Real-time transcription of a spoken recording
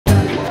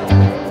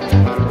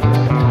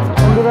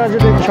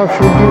বন্ধুরা যে সব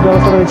সবজির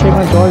ব্যবস্থা রয়েছে,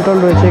 এখানে জল টল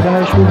রয়েছে, এখানে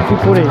সবজি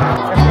করে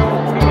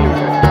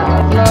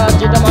আপনারা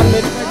যেটা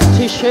মানবেন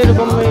ঠিক সেই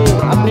রকমই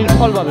আপনি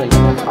ফল পাবেন।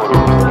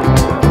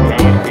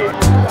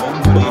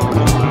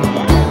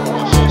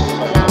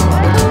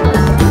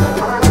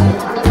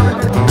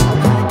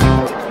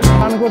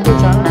 স্নান করতে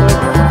চান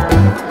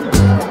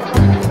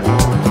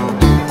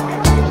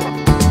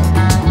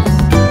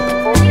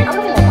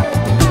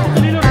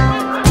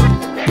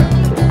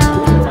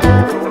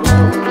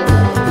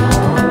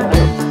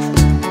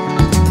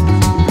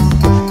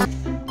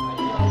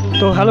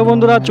তো হ্যালো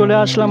বন্ধুরা, চলে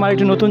আসলাম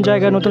আরেকটি নতুন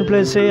জায়গায়, নতুন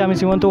প্লেসে। আমি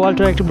সীমান্ত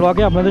ওয়াল্টার একটি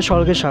ব্লগে আপনাদের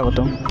সকলকে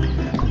স্বাগতম।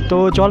 তো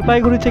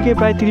জলপাইগুড়ি থেকে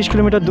প্রায় 30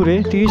 কিলোমিটার দূরে,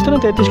 30 থেকে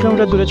 33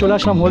 কিলোমিটার দূরে চলে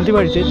আসলাম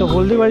হলদিবাড়িতে। তো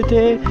হলদিবাড়িতে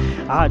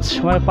আজ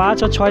মানে 5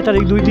 আর 6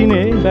 তারিখ 2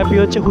 দিনে ব্যাপী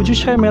হচ্ছে হুজুর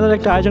সাহেব মেলার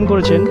একটা আয়োজন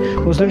করেছেন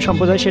মুসলিম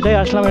সম্প্রদায়, সেটাই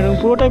আসলাম এবং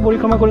পুরোটাই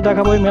পরিক্রমা করে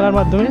দেখাবো এই মেলার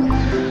মাধ্যমে।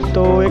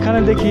 তো এখানে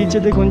দেখি যে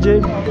দেখুন যে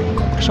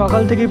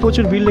সকাল থেকেই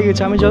প্রচুর ভিড়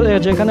লেগেছে। আমি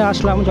যেখানে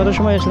আসলাম, যত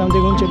সময় আসলাম,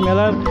 দেখুন যে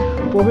মেলার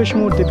প্রবেশ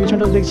মুহূর্তে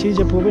পিছনটা দেখছি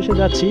যে প্রবেশে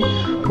যাচ্ছি,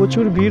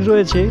 প্রচুর ভিড়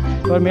রয়েছে।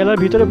 এবার মেলার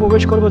ভিতরে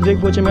প্রবেশ করবো,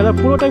 দেখবো যে মেলা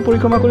পুরোটাই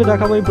পরিক্রমা করে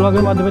দেখাবো এই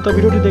ব্লগের মাধ্যমে। তো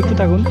ভিডিওটি দেখতে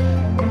থাকুন।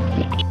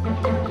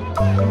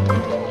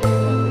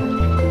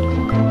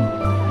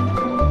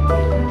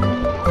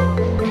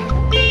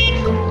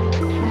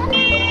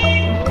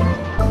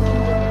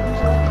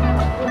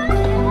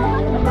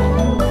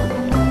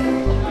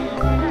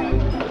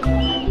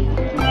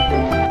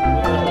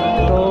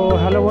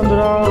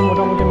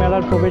 মোটামুটি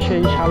মেলার প্রবেশে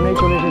এই সামনেই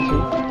চলে এসেছি।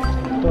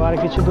 তো আর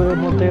কিছু দূরের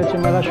মধ্যে হচ্ছে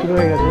মেলা শুরু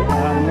হয়ে গেছে।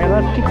 আর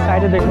মেলার ঠিক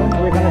সাইডে দেখুন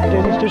এখানে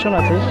ট্রেন স্টেশন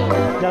আছে।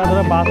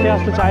 যারা বাসে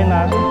আসতে চায় না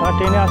তারা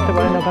ট্রেনে আসতে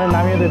পারেন, ওখানে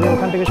নামিয়ে দেবে।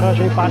 ওখান থেকে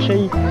সরাসরি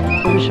পাশেই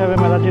হুজুর সাহেবের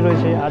মেলাটি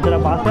রয়েছে। আর যারা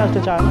বাসে আসতে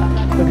চান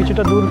তো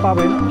কিছুটা দূর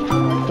পাবেন।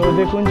 তো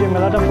দেখুন যে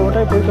মেলাটা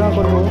পুরোটাই পরিক্রমা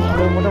করবো।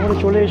 তো মোটামুটি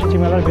চলে এসেছি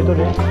মেলার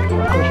ভেতরে।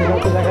 তো সেটা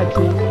হচ্ছে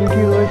দেখাচ্ছি কী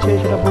কী রয়েছে,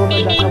 সেটা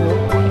পুরোটাই দেখাবো।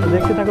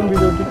 দেখতে থাকুন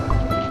ভিডিওটি।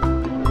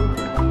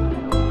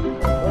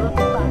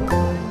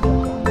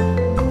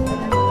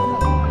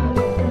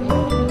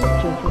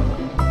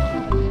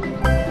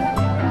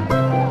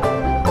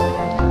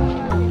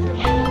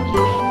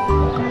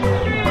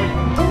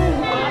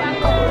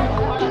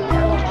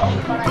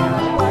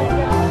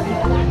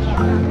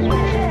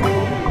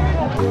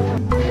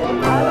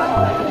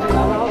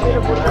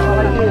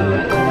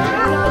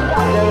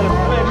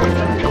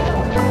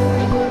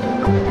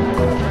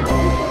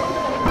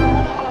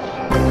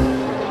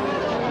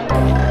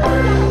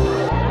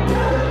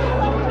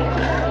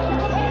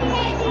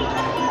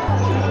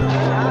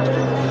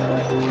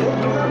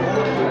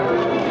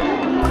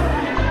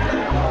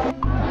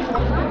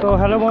 তো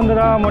হ্যালো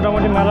বন্ধুরা,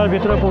 মোটামুটি মেলার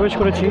ভেতরে প্রবেশ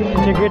করেছি।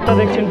 যে গেটটা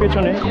দেখছেন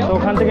পেছনে, তো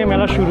ওখান থেকে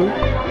মেলা শুরু।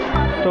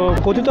 তো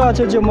কথিত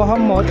আছে যে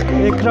মোহাম্মদ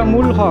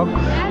একরামুল হক,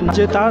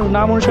 যে তার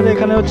নাম অনুসারে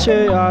এখানে হচ্ছে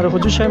আর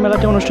হুজুর সাহেব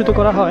মেলাটি অনুষ্ঠিত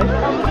করা হয়।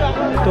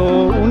 তো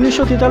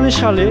 1943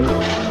 সালে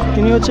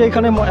তিনি হচ্ছে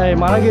এখানে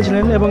মারা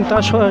গিয়েছিলেন এবং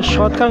তার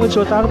সৎকার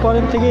হয়েছিল।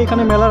 তারপরের থেকে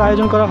এখানে মেলার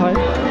আয়োজন করা হয়।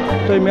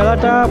 তো এই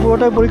মেলাটা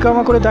পুরোটাই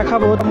পরিক্রমা করে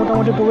দেখাবো।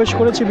 মোটামুটি প্রবেশ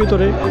করেছি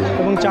ভিতরে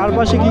এবং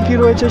চারপাশে কী কী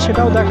রয়েছে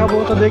সেটাও দেখাবো।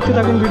 তো দেখতে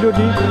থাকুন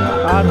ভিডিওটি।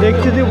 আর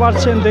দেখতেই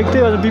পাচ্ছেন, দেখতে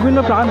বিভিন্ন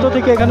প্রান্ত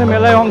থেকে এখানে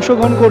মেলায়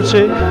অংশগ্রহণ করছে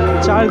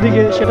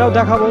চারদিকে, সেটাও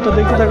দেখাবো। তো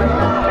দেখতে থাকুন।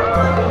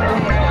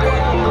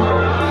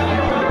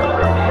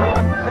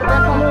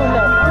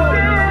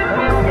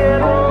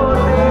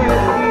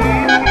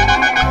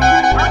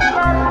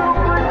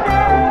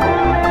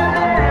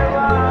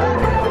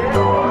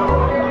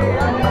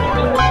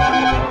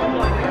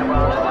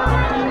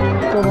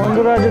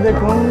 বন্ধুরা যে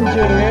দেখুন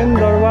যে মেন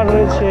দরবার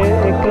রয়েছে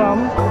একরাম।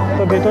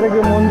 তো ভেতরে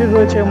গিয়ে মন্দির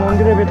রয়েছে,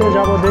 মন্দিরের ভেতরে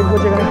যাবো, দেখবো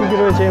যেখানে কী কী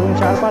রয়েছে এবং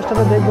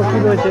চারপাশটাতে দেখবো কী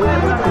রয়েছে,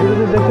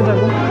 দেখতে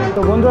থাকুন। তো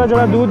বন্ধুরা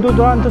যারা দূর দূর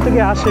দূরান্ত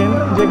থেকে আসেন,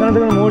 যেখানে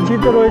দেখুন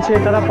মসজিদও রয়েছে,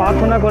 তারা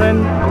প্রার্থনা করেন।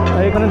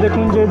 এখানে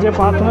দেখুন যে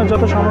প্রার্থনার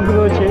যত সামগ্রী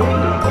রয়েছে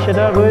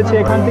সেটা রয়েছে,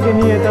 এখান থেকে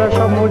নিয়ে তারা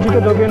সব মসজিদে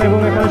ঢোকেন এবং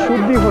এখানে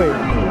শুদ্ধি হয়ে,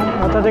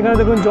 অর্থাৎ এখানে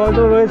দেখুন জল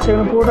তো রয়েছে,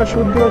 এখানে পুরোটা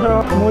শুদ্ধি হয়ে তারা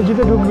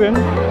মসজিদে ঢুকবেন।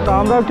 তো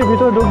আমরা একটু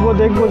ভিতরে ঢুকবো,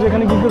 দেখবো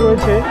যেখানে কী কী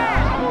রয়েছে।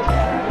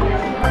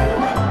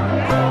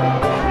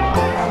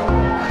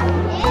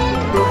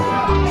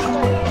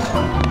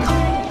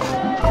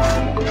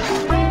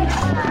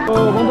 তো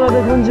বন্ধুরা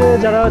দেখুন যে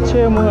যারা হচ্ছে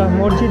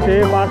মসজিদে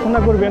প্রার্থনা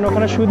করবেন,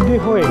 ওখানে শুদ্ধি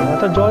হয়ে,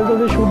 অর্থাৎ জল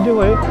যদি শুদ্ধি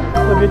হয়ে,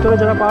 তো ভিতরে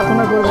যারা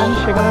প্রার্থনা করবেন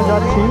সেখানে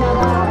যাচ্ছি।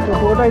 তো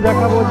পুরোটাই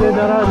দেখাবো যে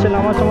যারা হচ্ছে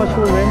নামাজ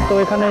পড়বেন, তো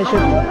এখানে এসে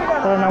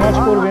তারা নামাজ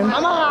পড়বেন।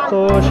 তো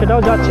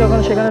সেটাও যাচ্ছি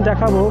ওখানে, সেখানে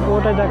দেখাবো,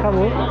 পুরোটাই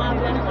দেখাবো।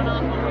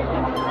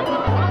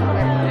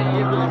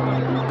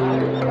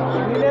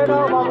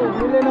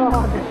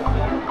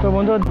 তো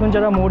বন্ধুরা দেখুন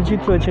যারা মসজিদ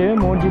রয়েছে,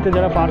 মসজিদে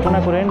যারা প্রার্থনা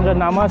করেন, যারা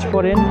নামাজ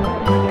পড়েন,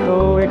 তো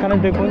এখানে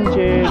দেখুন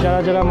যে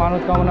যারা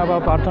মানত কামনা বা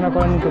প্রার্থনা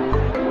করেন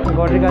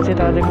গডের কাছে,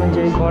 তারা দেখুন যে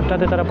এই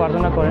ঘরটাতে তারা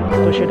প্রার্থনা করেন।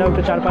 তো সেটাও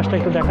একটু চারপাশটা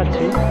একটু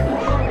দেখাচ্ছি।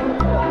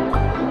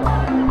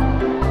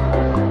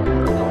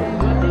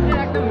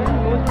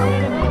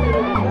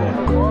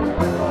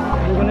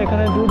 দেখুন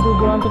এখানে দূর দূর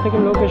দূরান্ত থেকে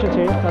লোক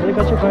এসেছে, তাদের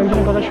কাছে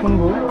কয়েকজনের কথা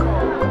শুনবো।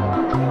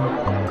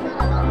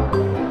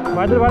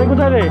 ভাইদের বাড়ি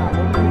কোথায় রে?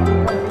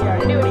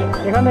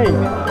 এখানেই?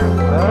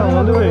 হ্যাঁ,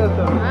 মধুপুরে।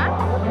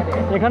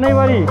 এখানেই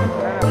বাড়ি?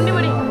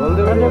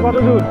 হলদিবাড়ি কত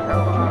দূর?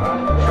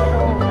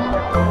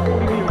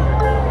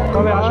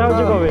 কবে আসা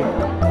হচ্ছে? কবে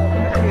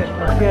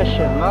আজকে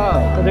আসছে?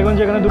 তো দেখুন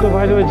যে এখানে দুটো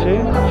ভাই রয়েছে,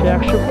 সে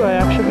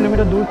 100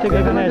 কিলোমিটার দূর থেকে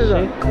এখানে আসছে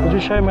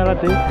হুজুর সাহেব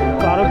মেলাতে।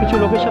 তো আরও কিছু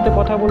লোকের সাথে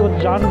কথা বলবো,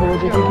 জানবো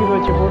যে কী কী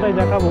রয়েছে, পুরোটাই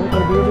দেখাবো। তো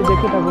ভিডিওটি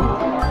দেখতে থাকুন।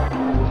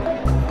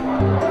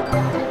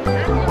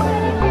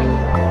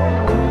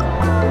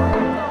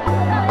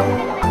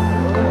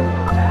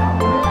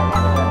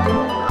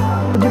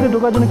 মসজিদে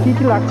ঢোকার জন্য কী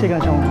কী লাগছে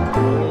এখানে সামনে?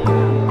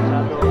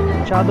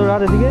 চাদর।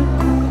 আর এদিকে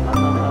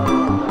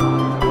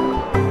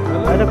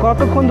এটা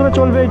কতক্ষণ ধরে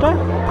চলবে? এটা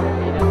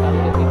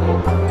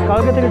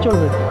কালকে থেকে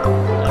চলবে।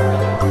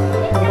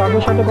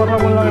 কাকুর সাথে কথা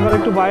বললাম, এবার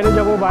একটু বাইরে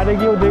যাব, বাইরে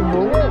গিয়েও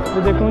দেখবো। তো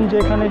দেখুন যে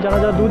এখানে যারা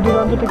যারা দূর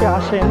দূরান্ত থেকে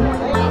আসেন,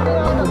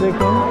 তো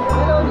দেখুন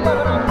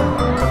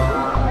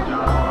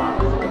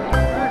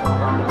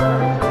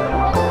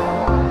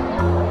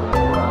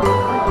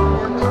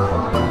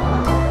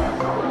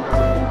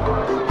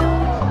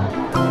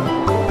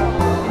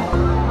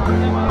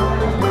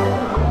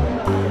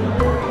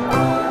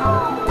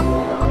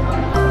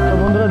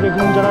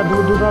দেখুন যারা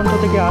দূর দূরান্ত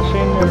থেকে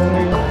আসেন এবং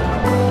এই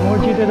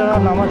মসজিদে যারা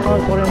নামাজ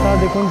টামাজ পড়েন, তারা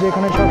দেখুন যে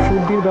এখানে সব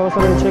শুদ্ধির ব্যবস্থা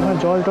রয়েছে, এখানে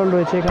জল টল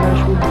রয়েছে, এখানে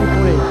শুদ্ধি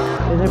করে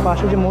এদের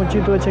পাশে যে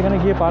মসজিদ রয়েছে এখানে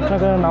গিয়ে প্রার্থনা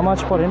করে নামাজ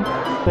পড়েন।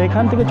 তো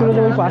এখান থেকে চলে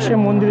যাবো পাশে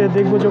মন্দিরে,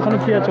 দেখবো যে ওখানে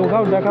কী আছে,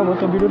 ওখানেও দেখাবো।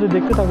 তো ভিডিওতে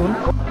দেখতে থাকুন।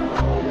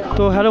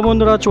 তো হ্যালো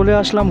বন্ধুরা, চলে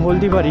আসলাম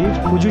হলদিবাড়ি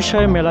হুজুর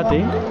সাহেব মেলাতে।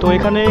 তো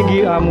এখানে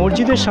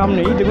মসজিদের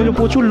সামনেই দেখুন যে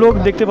প্রচুর লোক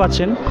দেখতে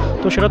পাচ্ছেন,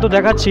 তো সেটা তো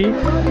দেখাচ্ছি।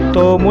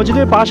 তো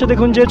মসজিদের পাশে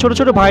দেখুন যে ছোটো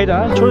ছোটো ভাইরা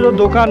ছোটো ছোটো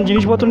দোকান,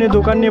 জিনিসপত্র নিয়ে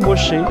দোকান নিয়ে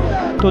বসছে।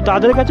 তো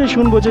তাদের কাছে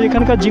শুনবো যে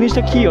এখানকার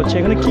জিনিসটা কী হচ্ছে,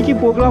 এখানে কী কী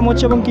প্রোগ্রাম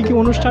হচ্ছে এবং কী কী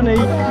অনুষ্ঠান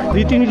এই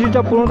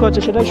রীতিনীতিটা পূরণ করছে,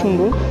 সেটাই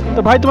শুনবো। তো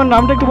ভাই, তোমার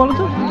নামটা একটু বলো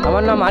তো।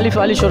 আমার নাম আলিফ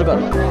আলী সরকার।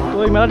 তো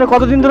এই মেলাটা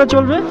কতদিন ধরে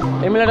চলবে?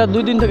 এই মেলাটা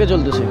 2 দিন থেকে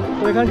চলতেছে।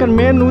 তো এখানকার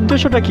মেন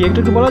উদ্দেশ্যটা কি একটু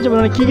বলা যাবে,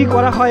 মানে কী কী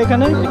করা হয়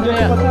এখানে?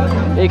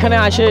 এখানে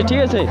আসে, ঠিক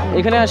আছে,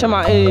 এখানে আসে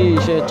এই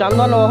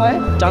চান্দা নেওয়া হয়,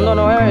 চান্দা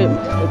নেওয়া হয়,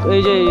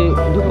 এই যে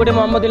ধূপকাঠি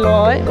মোমবাতি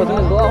নেওয়া হয়,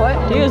 ওখানে দেওয়া হয়,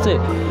 ঠিক আছে।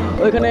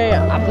 ওইখানে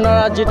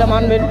আপনারা যেটা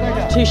মানবেন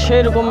ঠিক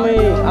সেই রকমই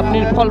আপনি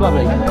ফল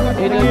পাবেন।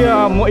 এটা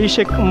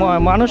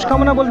মানুষ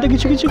কামনা বলতে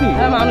কিছু কিছু কি?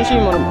 হ্যাঁ, মানুষই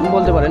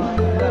বলতে পারেন।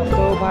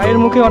 তো ভাইয়ের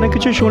মুখে অনেক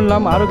কিছু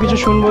শুনলাম, আরও কিছু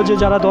শুনবো যে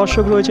যারা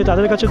দর্শক রয়েছে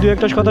তাদের কাছে দু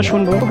একটা কথা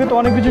শুনবো। ওকে, তো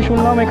অনেক কিছু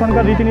শুনলাম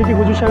এখানকার রীতিনীতি,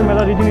 হুজুর সাহেব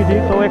মেলার রীতিনীতি।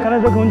 তো এখানে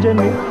দেখুন যে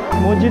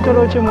মসজিদও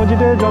রয়েছে,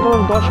 মসজিদে যত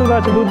দর্শক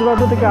আছে দূর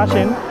দূরান্ত থেকে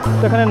আসেন,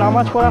 তো এখানে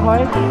নামাজ পড়া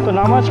হয়। তো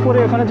নামাজ পড়ে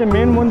এখানে যে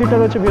মেন মন্দিরটা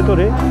রয়েছে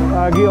ভেতরে,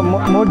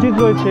 মসজিদ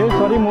রয়েছে,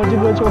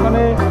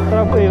 ওখানে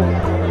তারা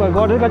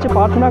গডের কাছে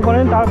প্রার্থনা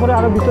করেন। তারপরে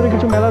আরও ভিতরে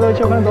কিছু মেলা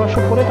রয়েছে, ওখানে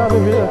দর্শক করে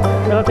তারপরে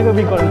মেলা থেকে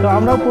বিক্রি করেন। তো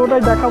আমরাও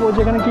পুরোটাই দেখাবো যে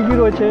এখানে কী কী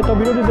রয়েছে। তো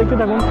ভিডিওটি দেখতে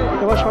থাকুন।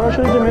 এবার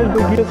সরাসরি যে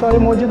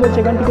মসজিদ রয়েছে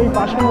এখান থেকে এই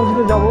পাশের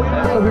মসজিদে যাবো।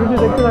 তো ভিডিওটি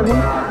দেখতে থাকুন।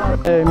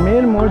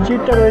 মেন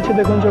মসজিদটা রয়েছে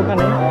দেখুন যে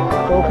ওখানে,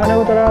 তো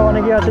ওখানেও তারা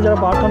অনেকে আছে যারা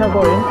প্রার্থনা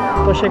করেন।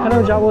 তো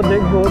সেখানেও যাবো,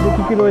 দেখবো যে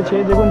কী কী রয়েছে।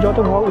 দেখুন যত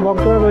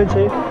ভক্তরা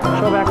রয়েছে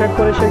সব এক এক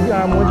করে সেই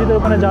মসজিদের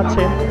ওখানে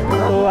যাচ্ছে।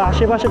 তো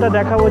আশেপাশেটা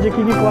দেখাবো যে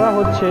কী কী করা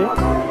হচ্ছে।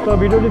 তো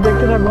ভিডিওটি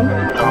দেখতে থাকুন।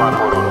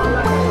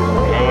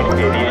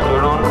 এড়িয়ে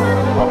চলুন,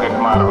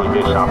 পকেটমার হইতে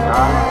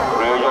সাবধান,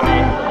 প্রয়োজনে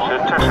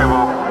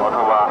স্বেচ্ছাসেবক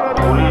অথবা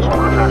পুলিশ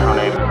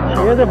প্রশাসনের।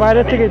 ঠিক আছে,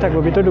 বাইরের থেকেই থাকবো,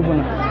 ভিতরে ঢুকবো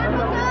না।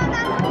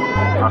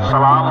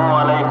 আসসালামু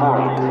আলাইকুম।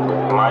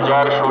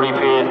 মাজার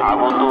শরীফে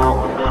আগত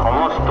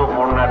সমস্ত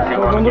পুণ্যার্থী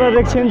বন্ধুরা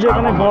দেখছেন যে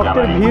এখানে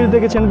ভক্তের ভিড়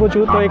দেখেছেন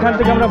প্রচুর। তো এখান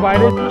থেকে আমরা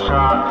বাইরে,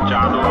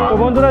 তো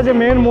বন্ধুরা যে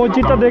মেন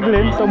মসজিদটা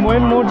দেখলেন, তো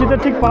মেন মসজিদের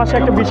ঠিক পাশে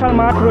একটা বিশাল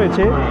মাঠ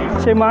রয়েছে,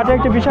 সেই মাঠে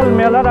একটা বিশাল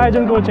মেলার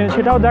আয়োজন করেছেন,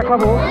 সেটাও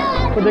দেখাবো।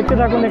 তো দেখতে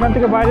থাকুন, এখান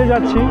থেকে বাইরে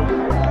যাচ্ছি।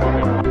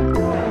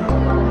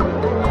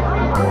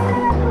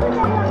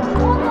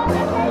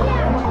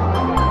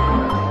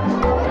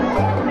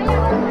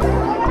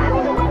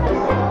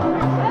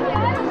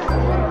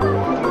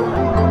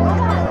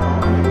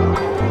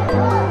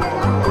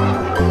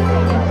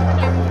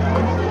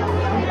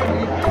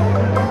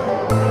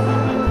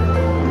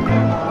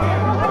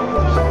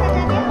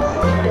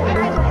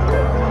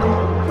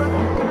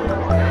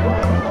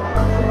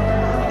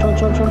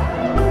 চল চল।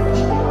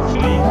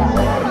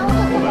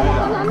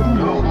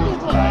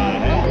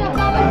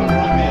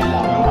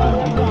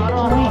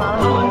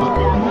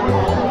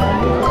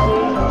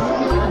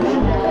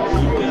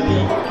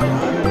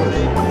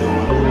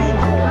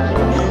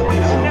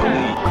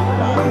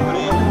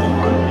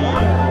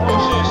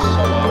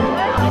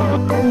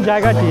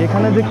 জায়গাটি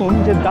এখানে দেখুন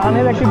যে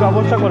দানের একটি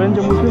ব্যবস্থা করেন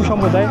যে মুসলিম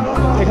সম্প্রদায়,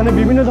 এখানে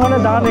বিভিন্ন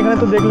ধরনের দান। এখানে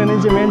তো দেখলেন এই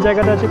যে মেন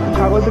জায়গাটা আছে,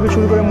 ছাগল থেকে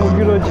শুরু করে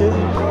মুরগি রয়েছে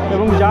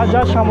এবং যার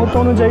যার সামর্থ্য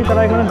অনুযায়ী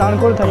তারা এখানে দান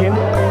করে থাকেন।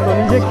 তো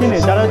নিজে কিনে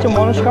যারা হচ্ছে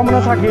মনস্কামনা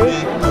থাকে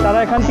তারা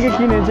এখান থেকে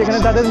কিনে, যেখানে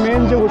তাদের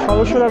মেন যে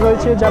সদস্যরা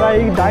রয়েছে যারা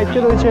এই দায়িত্বে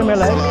রয়েছে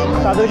মেলায়,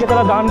 তাদেরকে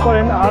তারা দান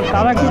করেন। আর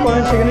তারা কী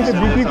করেন, সেখানে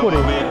বিক্রি করে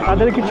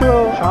তাদের কিছু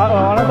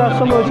অনাথ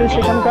আশ্রম রয়েছে,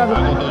 সেখানকার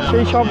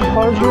সেই সব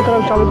খরচগুলো তারা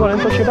চালু করেন।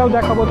 তো সেটাও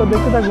দেখাবো, তো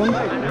দেখতে থাকুন।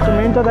 তো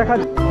মেনটা দেখা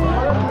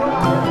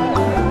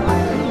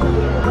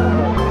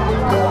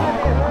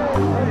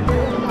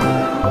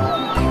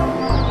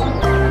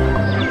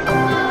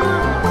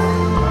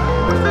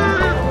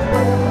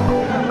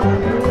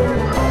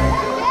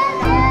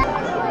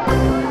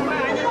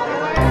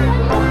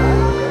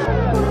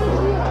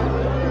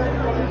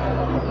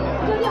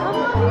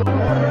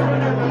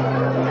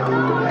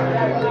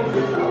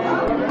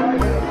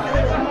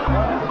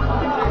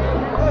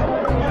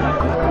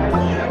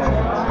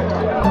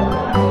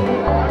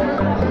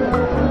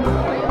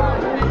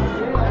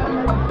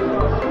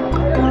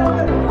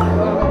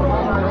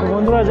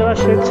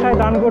যারা স্বেচ্ছায়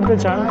দান করতে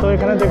চান তো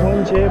এখানে দেখুন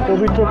যে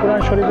পবিত্র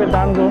কোরআন শরীফের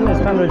দান গ্রহণ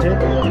স্থান রয়েছে,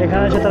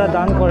 এখানে এসে তারা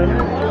দান করেন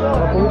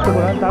পবিত্র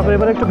কোরআন। তারপরে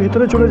এবার একটু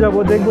ভিতরে চলে যাব,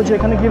 দেখবো যে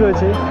এখানে কি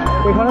রয়েছে।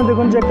 এখানে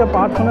দেখুন যে একটা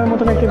প্রার্থনার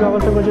মতন একটি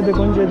ব্যবস্থা করেছে,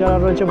 দেখুন যে যারা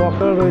রয়েছে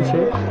ভক্তরা রয়েছে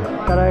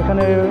তারা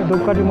এখানে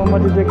ধূপকাঠি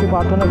মোমবাতি দিয়ে একটি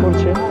প্রার্থনা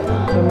করছে।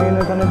 তো মেন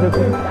এখানে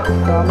দেখুন,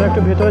 তো আমরা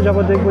একটু ভেতরে যাব,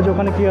 দেখবো যে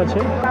ওখানে কী আছে।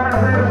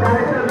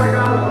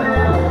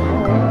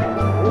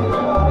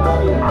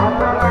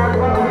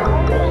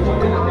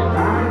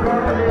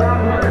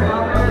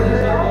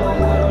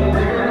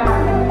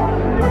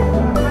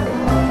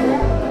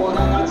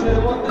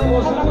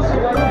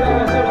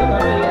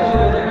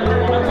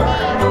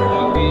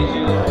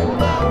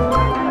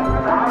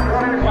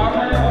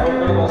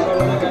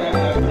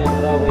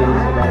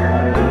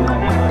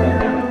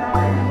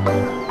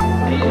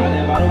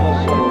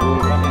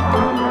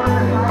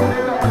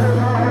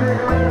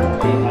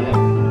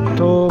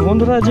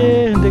 বন্ধুরা যে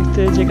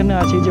দেখতে যেখানে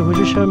আছি যে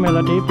হুজুর সাহেব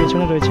মেলাটি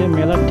পেছনে রয়েছে,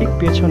 মেলার ঠিক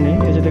পেছনে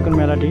এই যে দেখুন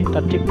মেলাটি,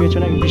 তার ঠিক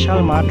পেছনে এক বিশাল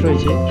মাঠ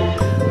রয়েছে।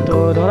 তো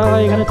ধরা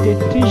হয় এখানে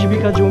 33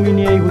 বিঘা জমি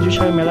নিয়ে এই হুজুর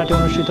সাহেব মেলাটি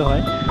অনুষ্ঠিত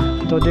হয়।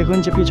 তো দেখুন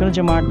যে পিছনে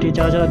যে মাঠটি,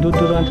 যারা যারা দূর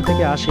দূরান্ত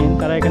থেকে আসেন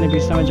তারা এখানে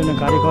বিশ্রামের জন্য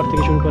গাড়ি ঘর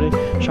থেকে শুরু করে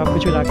সব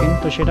কিছু রাখেন।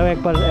 তো সেটাও এক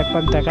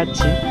পাক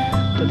দেখাচ্ছি।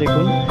 তো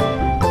দেখুন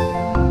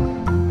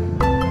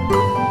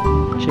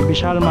সেই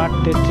বিশাল মাঠ,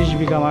 33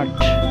 বিঘা মাঠ।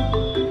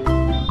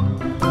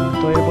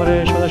 তো এরপরে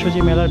সোজাসুজি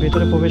মেলার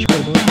ভেতরে প্রবেশ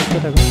করবো, দেখতে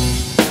থাকুন।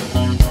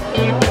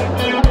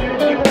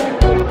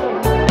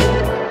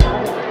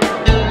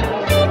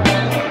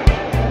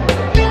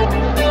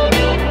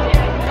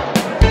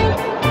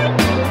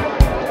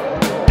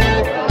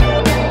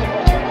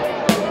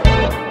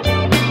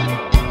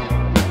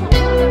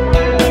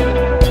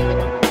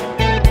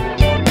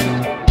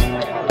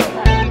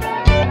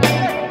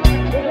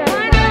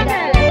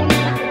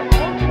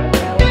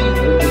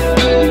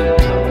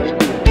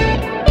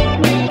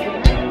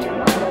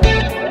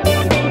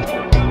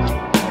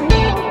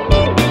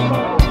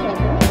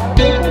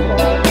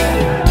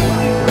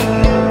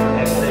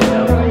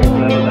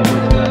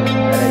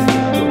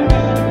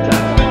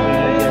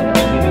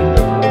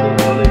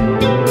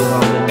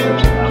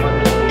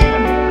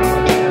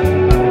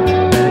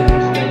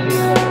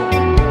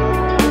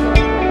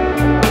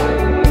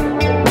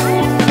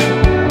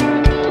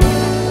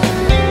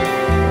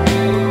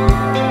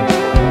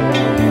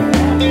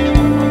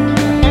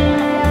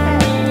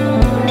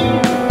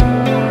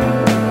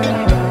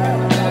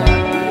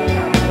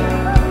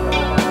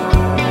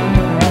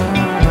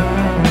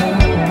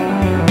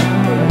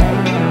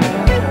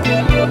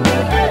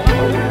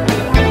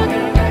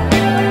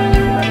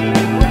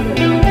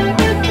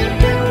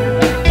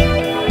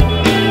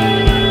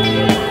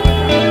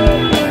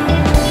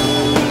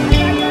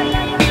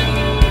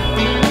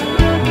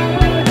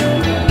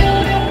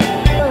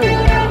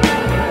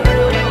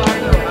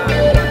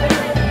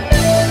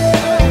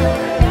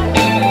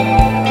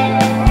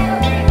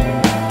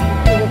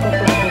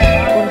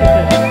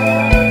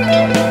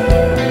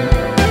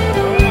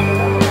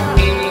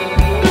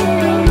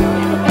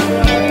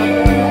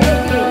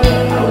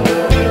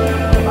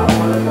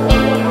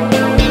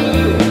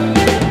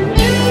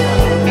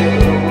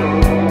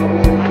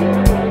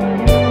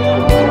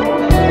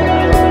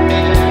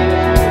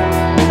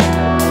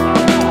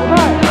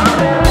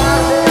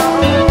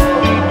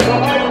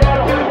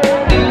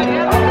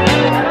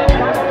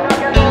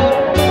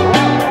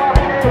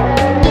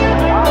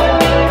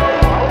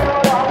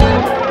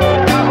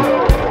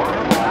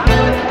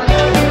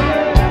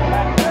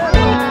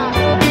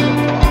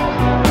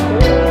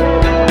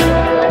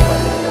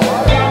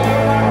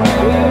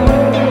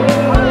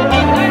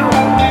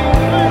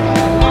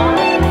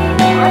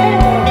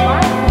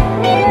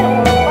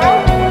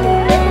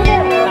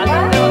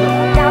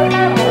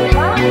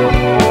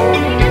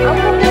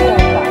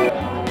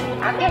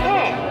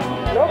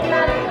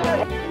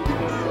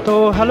 তো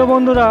হ্যালো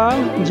বন্ধুরা,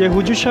 যে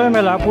হুজুর সাহেব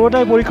মেলা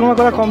পুরোটাই পরিক্রমা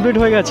করা কমপ্লিট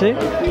হয়ে গেছে।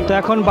 তো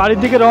এখন বাড়ির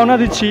দিকে রওনা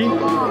দিচ্ছি।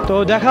 তো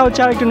দেখা হচ্ছে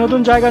আর একটি নতুন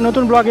জায়গায়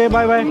নতুন ব্লগে।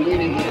 Bye bye.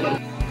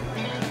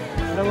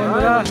 হ্যালো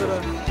বন্ধুরা,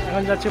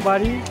 এখন যাচ্ছে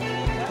বাড়ি।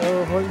 তো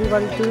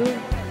হলদিবাড়ি টু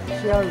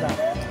শিয়ালদা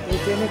এই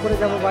ট্রেনে করে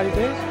যাব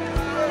বাড়িতে,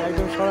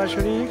 একদম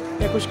সরাসরি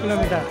 21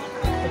 কিলোমিটার।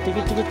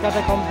 টিকিট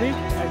কাটা কমপ্লিট,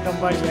 একদম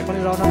বাড়ি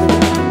এখনই রওনা দেব।